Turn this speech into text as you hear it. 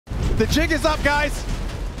The jig is up, guys.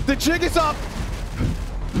 The jig is up.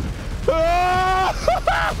 Oh!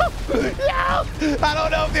 No! I don't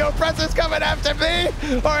know if the oppressor's coming after me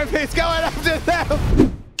or if he's going after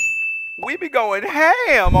them. We be going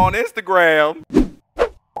ham on Instagram.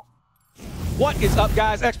 What is up,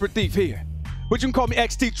 guys? XpertThief here. But you can call me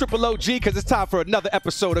XT-OOG because it's time for another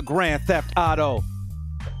episode of Grand Theft Auto.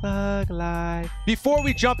 Thug Life. Before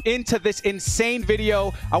we jump into this insane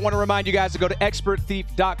video, I want to remind you guys to go to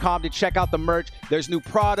XpertThief.com to check out the merch. There's new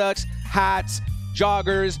products, hats,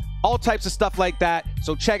 joggers, all types of stuff like that.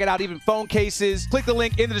 So check it out, even phone cases. Click the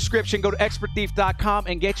link in the description, go to XpertThief.com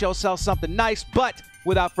and get yourself something nice. But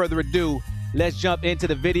without further ado, let's jump into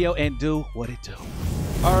the video and do what it do.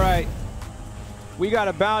 All right. We got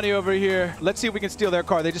a bounty over here. Let's see if we can steal their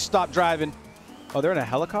car. They just stopped driving. Oh, they're in a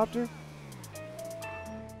helicopter?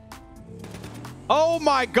 Oh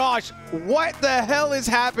my gosh. What the hell is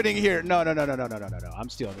happening here? No. I'm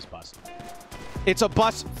stealing this bus. It's a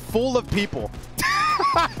bus full of people.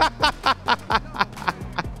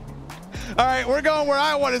 All right, we're going where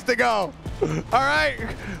I want us to go. All right,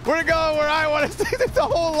 we're going where I want us to. The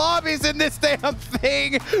whole lobby's in this damn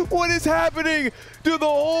thing. What is happening? Dude, the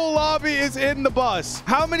whole lobby is in the bus.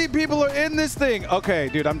 How many people are in this thing? Okay,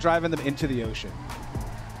 dude, I'm driving them into the ocean.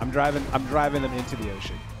 I'm driving them into the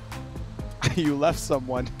ocean. You left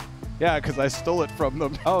someone. Yeah, because I stole it from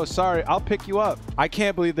them. Oh, sorry, I'll pick you up. I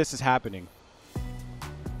can't believe this is happening.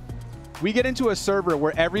 We get into a server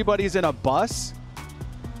where everybody's in a bus.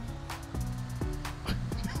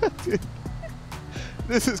 Dude,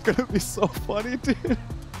 this is gonna be so funny, dude.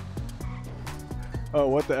 Oh,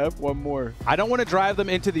 what the F? One more. I don't want to drive them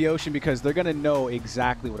into the ocean because they're gonna know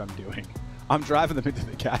exactly what I'm doing. I'm driving them into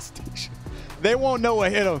the gas station. They won't know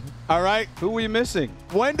what hit them, all right? Who are we missing?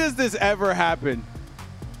 When does this ever happen?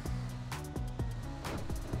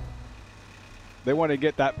 They want to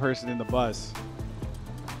get that person in the bus.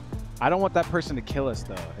 I don't want that person to kill us,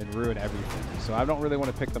 though, and ruin everything. So I don't really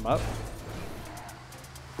want to pick them up.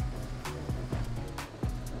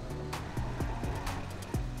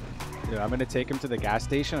 Dude, I'm going to take him to the gas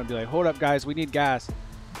station and be like, hold up, guys, we need gas.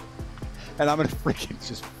 And I'm going to freaking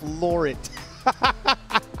just floor it.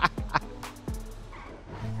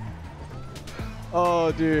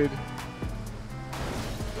 Oh, dude.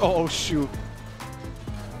 Oh, shoot.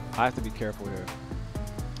 I have to be careful here.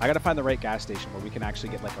 I gotta find the right gas station where we can actually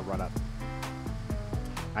get like a run up.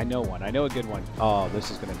 I know one. I know a good one. Oh,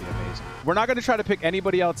 this is gonna be amazing. We're not gonna try to pick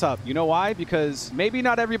anybody else up. You know why? Because maybe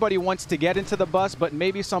not everybody wants to get into the bus, but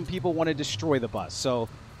maybe some people want to destroy the bus. So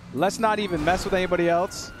let's not even mess with anybody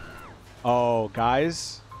else. Oh,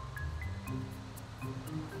 guys.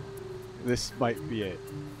 This might be it.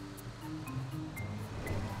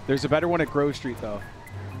 There's a better one at Grove Street, though.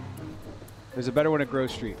 There's a better one at Grove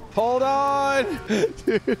Street. Hold on!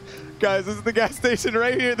 Dude, guys, this is the gas station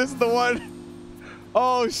right here. This is the one.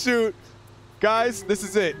 Oh, shoot. Guys, this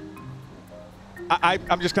is it.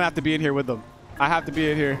 I'm just going to have to be in here with them. I have to be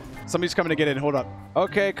in here. Somebody's coming to get in. Hold up.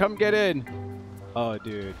 Okay, come get in. Oh,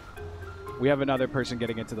 dude. We have another person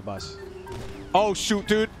getting into the bus. Oh, shoot,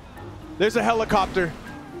 dude. There's a helicopter.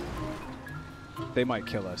 They might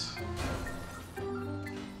kill us.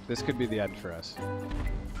 This could be the end for us.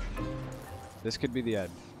 This could be the end.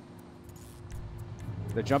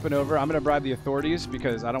 They're jumping over. I'm going to bribe the authorities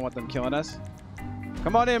because I don't want them killing us.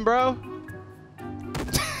 Come on in, bro.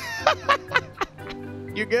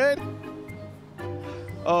 You good?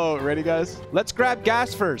 Oh, ready, guys? Let's grab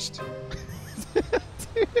gas first.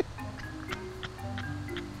 Dude.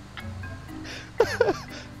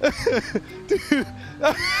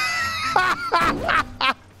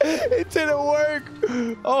 It didn't work.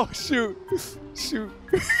 Oh, shoot. Shoot.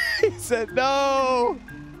 He said no.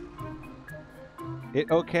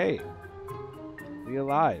 Okay. Be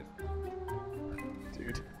alive.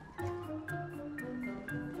 Dude.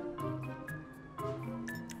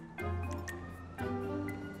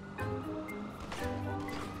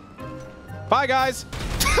 Bye, guys.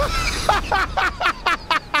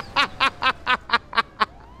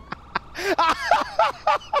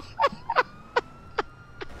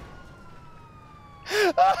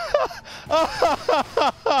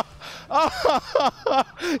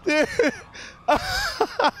 Dude.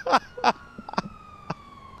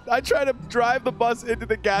 I tried to drive the bus into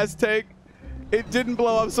the gas tank. It didn't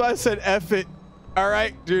blow up, so I said, F it. All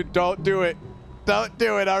right, dude, don't do it. Don't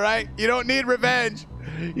do it, all right? You don't need revenge.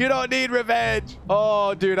 You don't need revenge.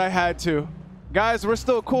 Oh, dude, I had to. Guys, we're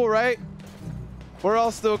still cool, right? We're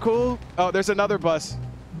all still cool? Oh, there's another bus.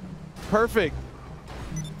 Perfect.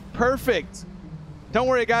 Perfect. Don't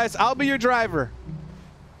worry, guys. I'll be your driver.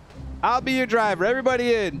 I'll be your driver.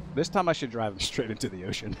 Everybody in. This time I should drive them straight into the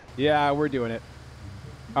ocean. Yeah, we're doing it.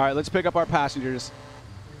 All right, let's pick up our passengers.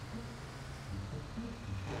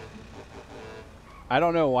 I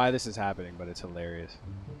don't know why this is happening, but it's hilarious.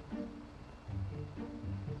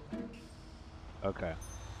 Okay.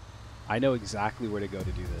 I know exactly where to go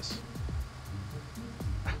to do this.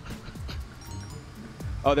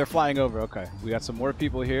 Oh, they're flying over. Okay. We got some more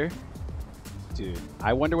people here. Dude,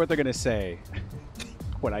 I wonder what they're going to say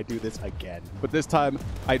when I do this again. But this time,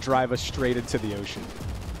 I drive us straight into the ocean.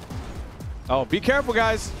 Oh, be careful,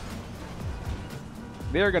 guys.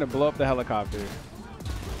 They're going to blow up the helicopter.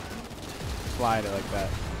 Flying it like that.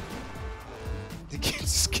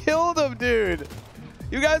 Just kill them, dude.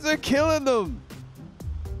 You guys are killing them.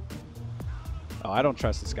 Oh, I don't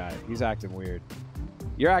trust this guy. He's acting weird.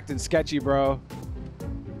 You're acting sketchy, bro.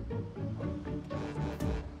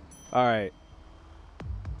 All right.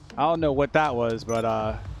 I don't know what that was,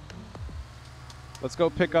 but let's go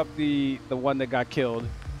pick up the one that got killed.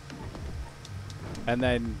 And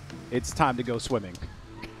then it's time to go swimming.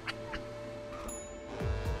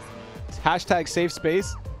 Hashtag safe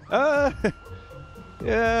space.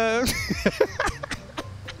 Yeah.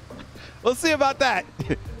 We'll see about that.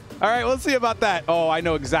 All right, we'll see about that. Oh, I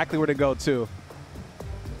know exactly where to go, too.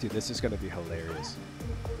 Dude, this is going to be hilarious.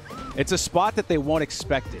 It's a spot that they won't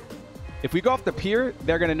expect it. If we go off the pier,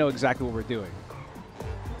 they're going to know exactly what we're doing.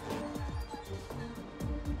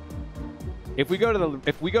 If we go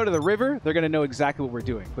to the river, they're going to know exactly what we're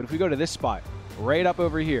doing. But if we go to this spot, right up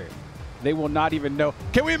over here, they will not even know.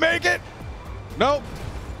 Can we make it? Nope.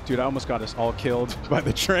 Dude, I almost got us all killed by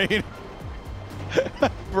the train.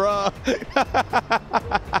 Bruh.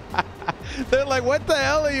 They're like, what the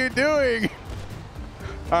hell are you doing?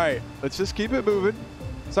 All right, let's just keep it moving.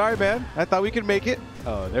 Sorry, man. I thought we could make it.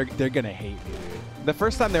 Oh, they're going to hate me, dude. The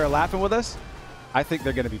first time they were laughing with us, I think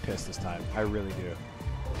they're going to be pissed this time. I really do.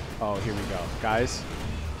 Oh, here we go. Guys,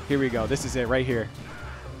 here we go. This is it right here.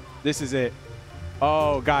 This is it.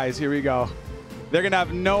 Oh, guys, here we go. They're going to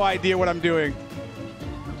have no idea what I'm doing.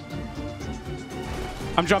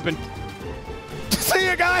 I'm jumping. See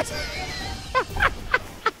you guys.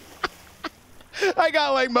 I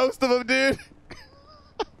got like most of them, dude.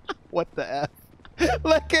 What the F?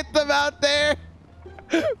 Look at them out there.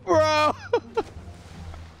 Bro.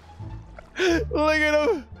 Look at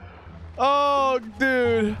them. Oh,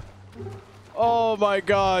 dude. Oh, my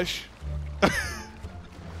gosh.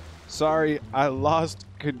 Sorry, I lost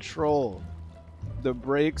control. The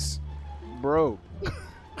brakes broke.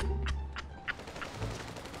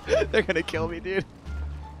 They're going to kill me, dude.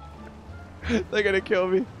 They're going to kill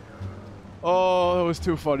me. Oh, that was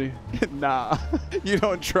too funny. Nah, you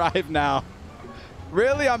don't drive now.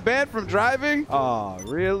 Really? I'm banned from driving? Oh,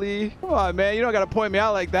 really? Come on, man. You don't got to point me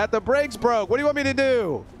out like that. The brakes broke. What do you want me to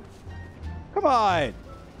do? Come on.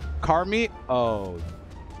 Car meet? Oh,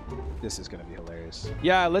 this is going to be hilarious.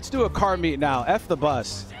 Yeah, let's do a car meet now. F the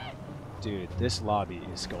bus. Dude, this lobby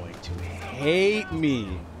is going to hate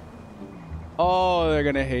me. Oh, they're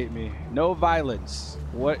going to hate me. No violence.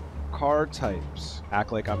 What car types?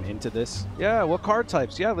 Act like I'm into this. Yeah, what car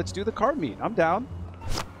types? Yeah, let's do the car meet. I'm down.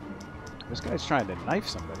 This guy's trying to knife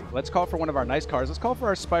somebody. Let's call for one of our nice cars. Let's call for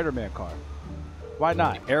our Spider-Man car. Why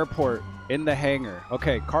not? Airport in the hangar.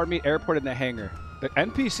 Okay, car meet, airport in the hangar. The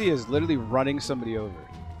NPC is literally running somebody over.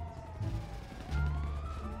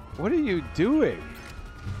 What are you doing?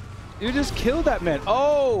 You just killed that man.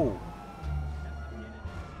 Oh!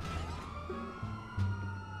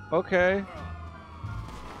 Okay.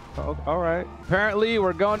 Oh, all right. Apparently,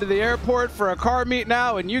 we're going to the airport for a car meet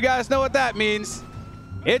now, and you guys know what that means.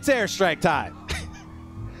 It's airstrike time.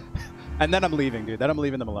 And then I'm leaving, dude. Then I'm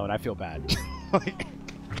leaving them alone. I feel bad. Like,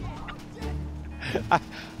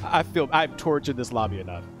 I've tortured this lobby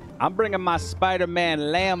enough. I'm bringing my Spider-Man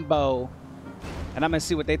Lambo, and I'm going to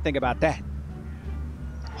see what they think about that.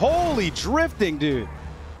 Holy drifting, dude.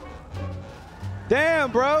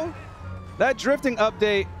 Damn, bro. That drifting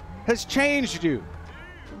update has changed you.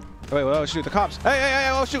 Wait, oh, shoot, the cops. Hey,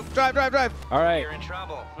 oh, shoot, drive. All right. You're in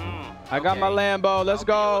trouble. I got my Lambo. Let's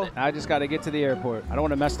go. I just got to get to the airport. I don't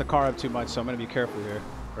want to mess the car up too much, so I'm going to be careful here,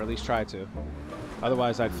 or at least try to.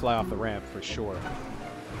 Otherwise, I'd fly off the ramp for sure.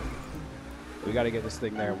 We got to get this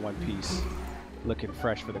thing there in one piece, looking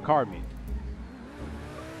fresh for the car meet,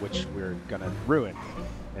 which we're going to ruin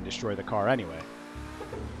and destroy the car anyway.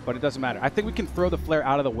 But it doesn't matter. I think we can throw the flare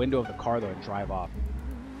out of the window of the car, though, and drive off.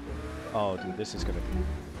 Oh, dude, this is going to be...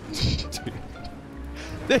 Dude,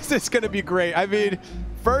 this is going to be great. I mean,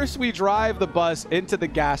 first we drive the bus into the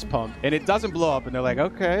gas pump, and it doesn't blow up, and they're like,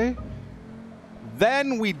 okay.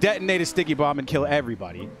 Then we detonate a sticky bomb and kill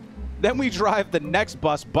everybody. Then we drive the next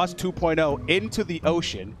bus, bus 2.0, into the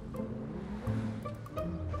ocean.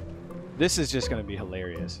 This is just going to be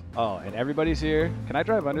hilarious. Oh, and everybody's here. Can I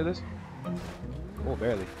drive under this? Oh,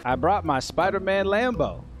 barely. I brought my Spider-Man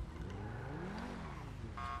Lambo.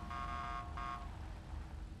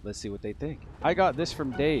 Let's see what they think. I got this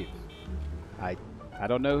from Dave. I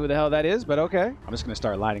don't know who the hell that is, but okay. I'm just going to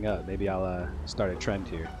start lining up. Maybe I'll start a trend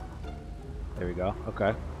here. There we go.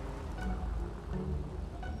 Okay.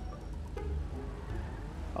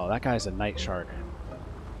 Oh, that guy's a night shark.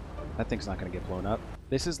 That thing's not going to get blown up.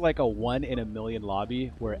 This is like a 1 in a million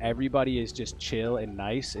lobby where everybody is just chill and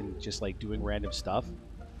nice and just like doing random stuff.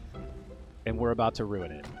 And we're about to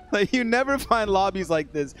ruin it. Like, you never find lobbies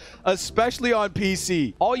like this, especially on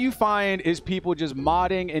PC. All you find is people just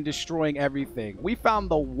modding and destroying everything. We found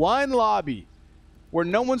the one lobby where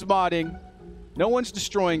no one's modding, no one's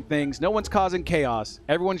destroying things, no one's causing chaos.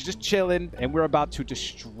 Everyone's just chilling, and we're about to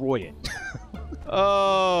destroy it.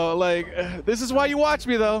 Oh, like, this is why you watch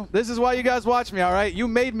me, though. This is why you guys watch me, all right? You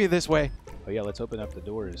made me this way. Oh, yeah, let's open up the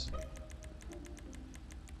doors.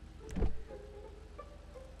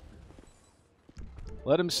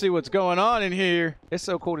 Let them see what's going on in here. It's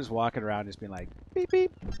so cool just walking around, just being like, beep,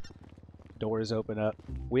 beep. Doors open up.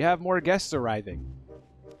 We have more guests arriving.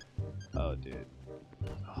 Oh, dude.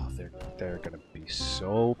 Oh, they're going to be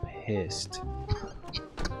so pissed.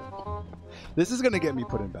 This is going to get me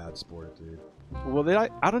put in bad sport, dude. Well,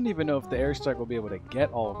 I don't even know if the airstrike will be able to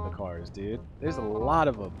get all of the cars, dude. There's a lot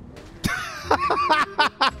of them.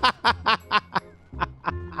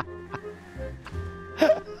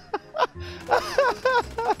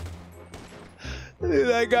 Dude,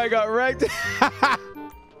 that guy got wrecked.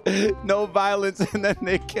 No violence, and then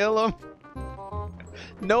they kill him.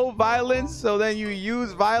 No violence, so then you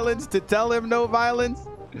use violence to tell him no violence.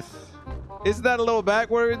 Isn't that a little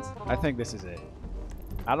backwards? I think this is it.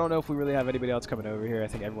 I don't know if we really have anybody else coming over here. I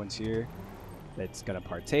think everyone's here that's going to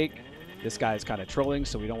partake. This guy is kind of trolling,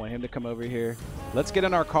 so we don't want him to come over here. Let's get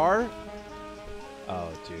in our car. Oh,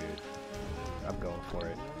 dude. I'm going for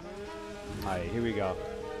it. All right, here we go.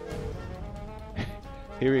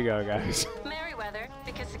 Here we go, guys. Merryweather,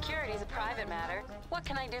 because security is a private matter. What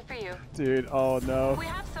can I do for you? Dude, oh no. We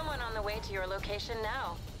have someone on the way to your location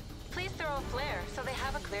now. Please throw a flare so they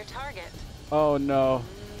have a clear target. Oh no.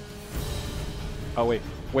 Oh, wait.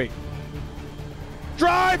 Wait.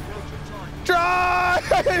 Drive!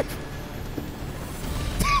 Drive!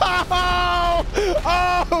 Oh!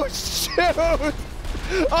 Oh, shoot!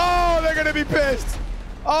 Oh, they're gonna be pissed.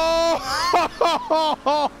 Oh!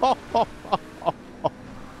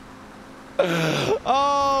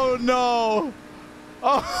 Oh, no.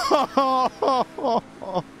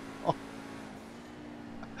 Oh.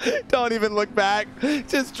 Don't even look back.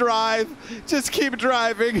 Just drive. Just keep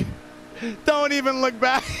driving. Don't even look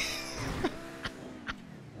back.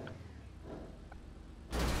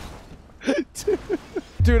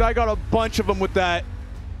 Dude, I got a bunch of them with that.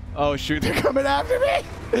 Oh, shoot. They're coming after me.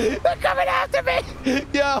 They're coming after me.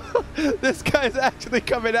 Yo, this guy's actually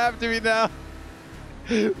coming after me now.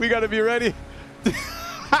 We got to be ready.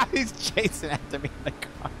 He's chasing after me in the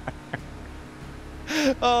car.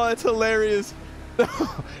 Oh, that's hilarious.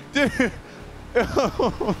 Dude.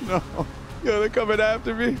 Oh, no. Yo, they're coming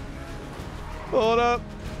after me. Hold up.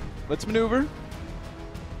 Let's maneuver.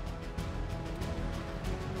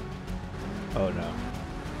 Oh, no.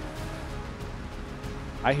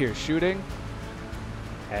 I hear shooting,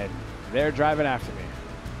 and they're driving after me.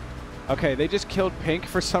 Okay, they just killed Pink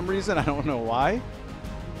for some reason. I don't know why.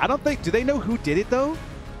 I don't think... Do they know who did it, though?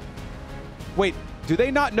 Wait, do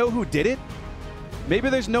they not know who did it? Maybe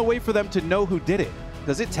there's no way for them to know who did it.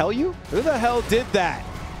 Does it tell you? Who the hell did that?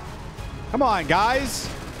 Come on, guys.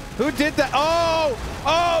 Who did that? Oh!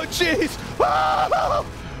 Oh, jeez! Oh!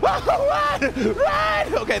 Oh, run!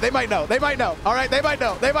 Run! Okay, they might know. They might know. All right, they might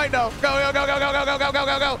know. They might know. Go, go, go, go, go, go, go, go, go,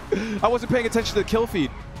 go, go. I wasn't paying attention to the kill feed.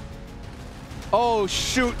 Oh,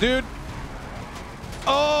 shoot, dude.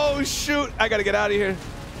 Oh, shoot. I got to get out of here.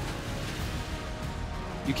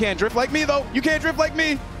 You can't drift like me, though. You can't drift like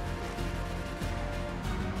me.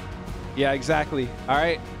 Yeah, exactly. All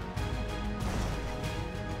right.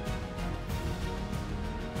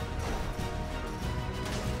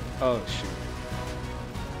 Oh, shoot.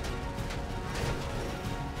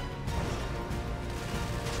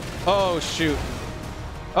 Oh, shoot.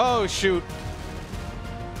 Oh, shoot.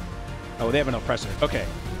 Oh, they have an oppressor. Okay.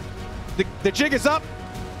 The jig is up.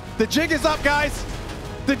 The jig is up, guys.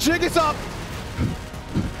 The jig is up.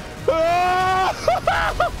 Oh!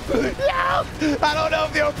 No! I don't know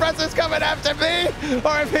if the oppressor's coming after me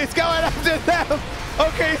or if he's going after them.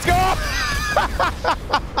 Okay, he's going.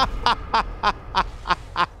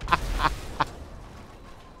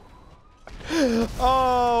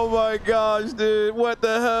 my gosh, dude. What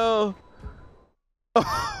the hell?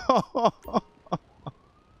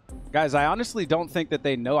 Guys, I honestly don't think that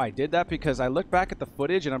they know I did that because I looked back at the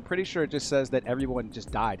footage and I'm pretty sure it just says that everyone just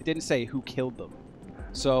died. It didn't say who killed them.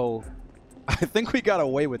 So I think we got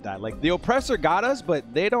away with that. Like, the oppressor got us,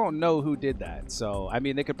 but they don't know who did that. So, I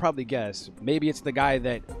mean, they could probably guess. Maybe it's the guy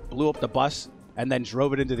that blew up the bus and then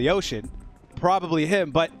drove it into the ocean. Probably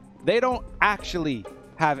him, but they don't actually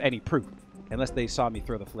have any proof. Unless they saw me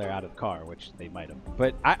throw the flare out of the car, which they might have.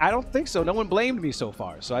 But I don't think so. No one blamed me so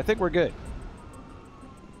far. So I think we're good.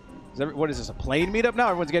 What is this, a plane meetup now?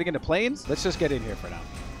 Everyone's getting into planes? Let's just get in here for now.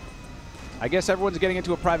 I guess everyone's getting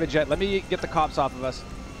into a private jet. Let me get the cops off of us.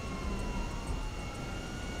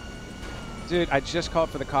 Dude, I just called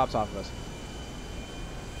for the cops off of us.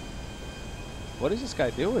 What is this guy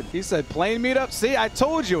doing? He said plane meetup. See, I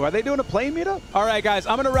told you. Are they doing a plane meetup? All right, guys,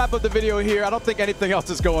 I'm going to wrap up the video here. I don't think anything else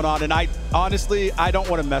is going on. And honestly, I don't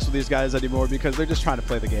want to mess with these guys anymore because they're just trying to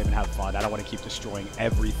play the game and have fun. I don't want to keep destroying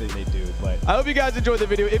everything they do. But I hope you guys enjoyed the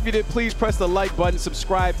video. If you did, please press the like button.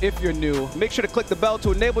 Subscribe if you're new. Make sure to click the bell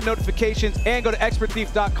to enable notifications and go to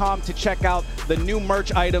XpertThief.com to check out the new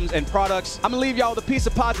merch items and products. I'm going to leave y'all with a piece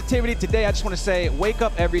of positivity. Today, I just want to say, wake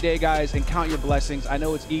up every day, guys, and count your blessings. I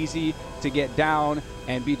know it's easy to get down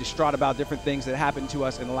and be distraught about different things that happen to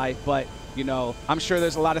us in life, but you know, I'm sure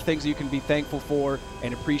there's a lot of things that you can be thankful for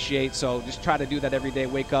and appreciate. So just try to do that every day.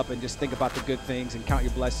 Wake up and just think about the good things and count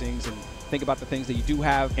your blessings and think about the things that you do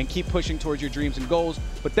have and keep pushing towards your dreams and goals.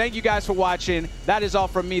 But thank you guys for watching. That is all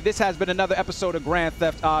from me. This has been another episode of Grand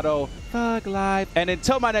Theft Auto Thug Life. And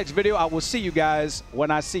until my next video, I will see you guys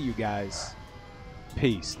when I see you guys.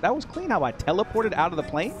 Peace. That was clean how I teleported out of the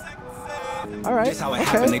plane. All right. How it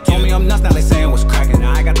happened. They told me I'm nuts, now they saying what's cracking.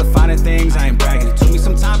 Now I got the finer things, I ain't bragging. It took me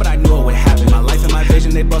some time, but I knew it would happen. My life and my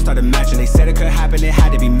vision, they both started matching. They said it could happen, it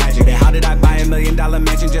had to be magic. Then how did I buy $1 million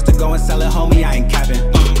mansion just to go and sell it, homie? I ain't capping.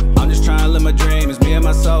 I'm just trying to live my dream. It's me and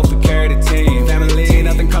myself.